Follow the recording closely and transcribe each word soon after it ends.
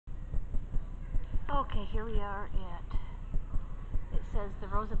Okay, here we are at, it says the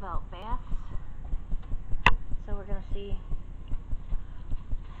Roosevelt Baths. So we're going to see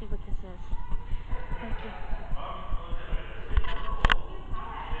what this is. Thank you.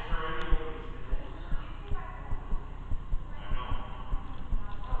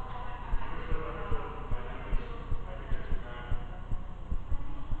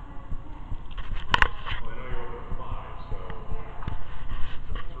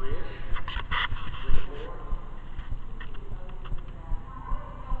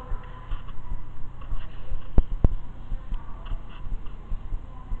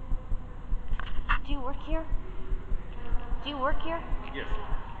 Do you work here? Do you work here? Yes.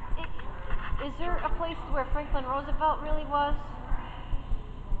 Is there a place where Franklin Roosevelt really was?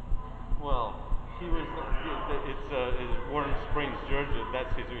 Well, he was. It's Warm Springs, Georgia.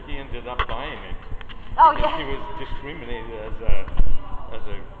 That's his. He ended up buying it. Oh because yeah. He was discriminated as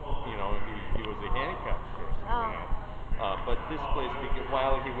a he was a handicapped person. Oh. But this place,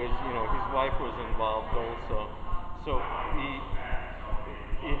 while he was, his wife was involved also. So he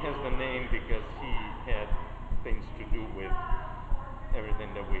has the name because he had things to do with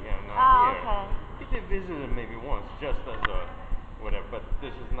everything that we have now here. Okay. He did visit it maybe once, just as a whatever. But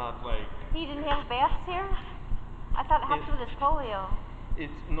this is not like. He didn't have baths here? I thought it helped with his polio.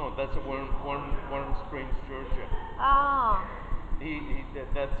 No, that's a Warm Springs, Georgia. Oh. He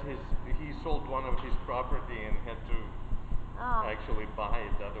sold one of his property and had to actually buy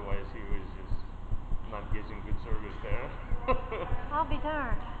it. Otherwise, he was just not getting good service there. I'll be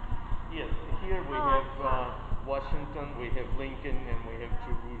darned. Yes, here we have Washington, we have Lincoln, and we have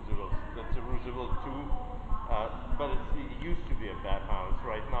two Roosevelts. That's a Roosevelt too, but it used to be a bathhouse.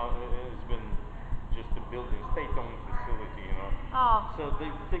 Right now, it's been just a building, state-owned facility, Oh. So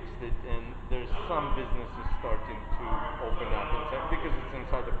they fixed it, and there's some businesses starting to open up inside because it's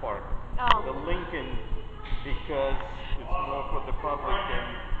inside the park. Oh. The Lincoln, because it's more for the public, and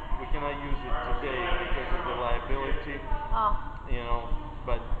we cannot use it today because of the liability. Oh.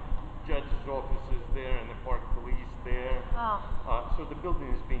 But judge's office is there and the park police there. Oh. So the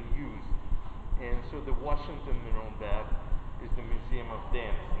building is being used, and so the Washington Mineral Bath is the Museum of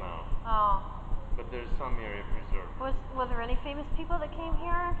Dance now. Oh. But there's some area preserved. Was there any famous people that came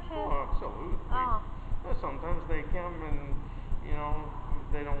here to? Oh, absolutely. Oh. Sometimes they come and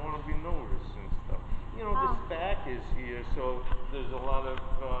they don't want to be noticed and stuff. The SPAC is here, so there's a lot of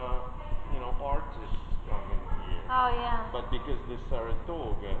artists coming here. Oh yeah. But because this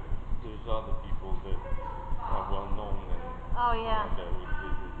Saratoga, there's other people that are well known and oh yeah. That would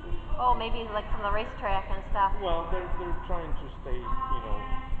visit. Oh, maybe like from the racetrack and stuff. Well, they're trying to stay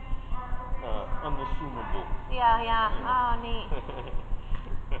unassumable. Yeah. Oh, neat.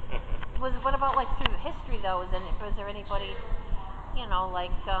 What about like through the history though? Was there anybody, like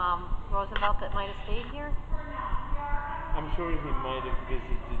Roosevelt that might have stayed here? I'm sure he might have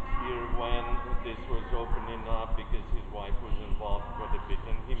visited here when this was opening up because his wife was involved quite a bit,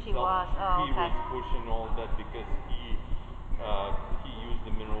 and himself. She was. Oh, he okay. was pushing all that because he used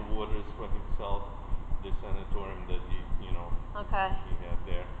the mineral waters for himself. The sanatorium that he Okay. he had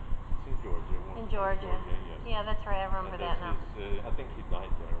there. It's in Georgia. In Georgia. Yes. Yeah, that's right. I remember that now. I think he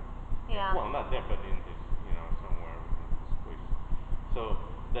died there. Yeah. Well, not there, but in his somewhere in his place. So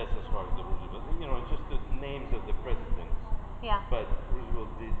that's as far as the Roosevelt. Just the names of the presidents. Yeah. But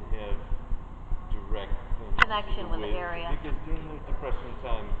Roosevelt did have direct connection with the area. Because during the Depression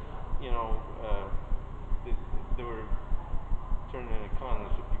time, they were turning an economy,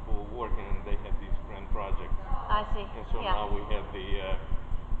 so people were working and they had these grand projects. I see. And so now we have the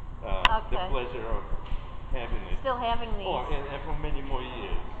pleasure of having it. Still having these. Oh, and for many more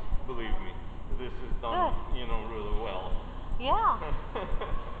years, believe me. This is done, really well. Yeah.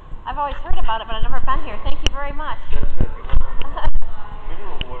 I've always heard about it, but I've never been here. Thank you very much. That's right.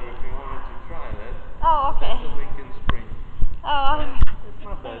 Mineral water, if you wanted to try that. Oh, okay. That's a Lincoln Spring. Oh. It's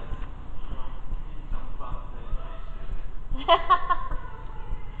not bad.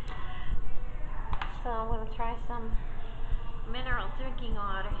 So I'm going to try some mineral drinking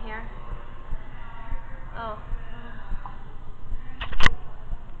water here. Oh.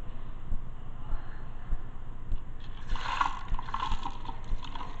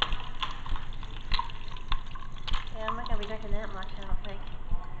 Yeah, I'm not going to be drinking that much, I don't think.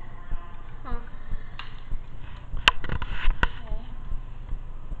 Okay.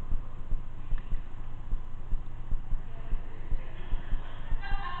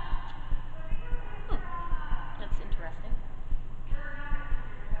 That's interesting.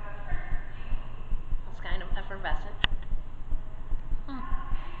 It's kind of effervescent.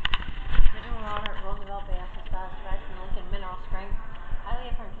 Mineral water at Roosevelt Bath is derived from Lincoln Mineral Spring. Highly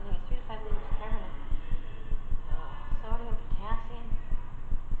effervescent, 3 to 5 liters of carbonate.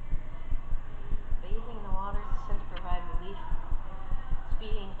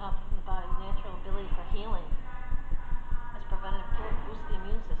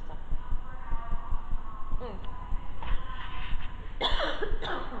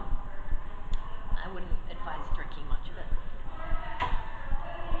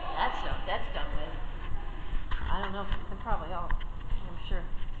 probably all, I'm sure,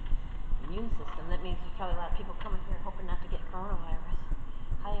 immune system. That means there's probably a lot of people coming here hoping not to get coronavirus.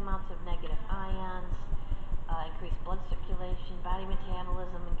 High amounts of negative ions, increased blood circulation, body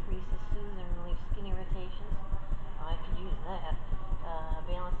metabolism increases, soothes and relieves skin irritations. I could use that.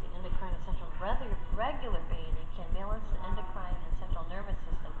 Balance the endocrine and central regular bathing can balance the endocrine and central nervous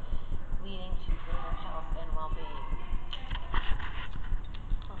system, leading to greater health and well-being.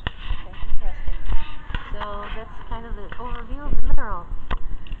 Okay, interesting. So that's kind of the overview of the mineral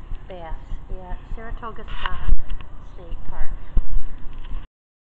baths at Saratoga State Park.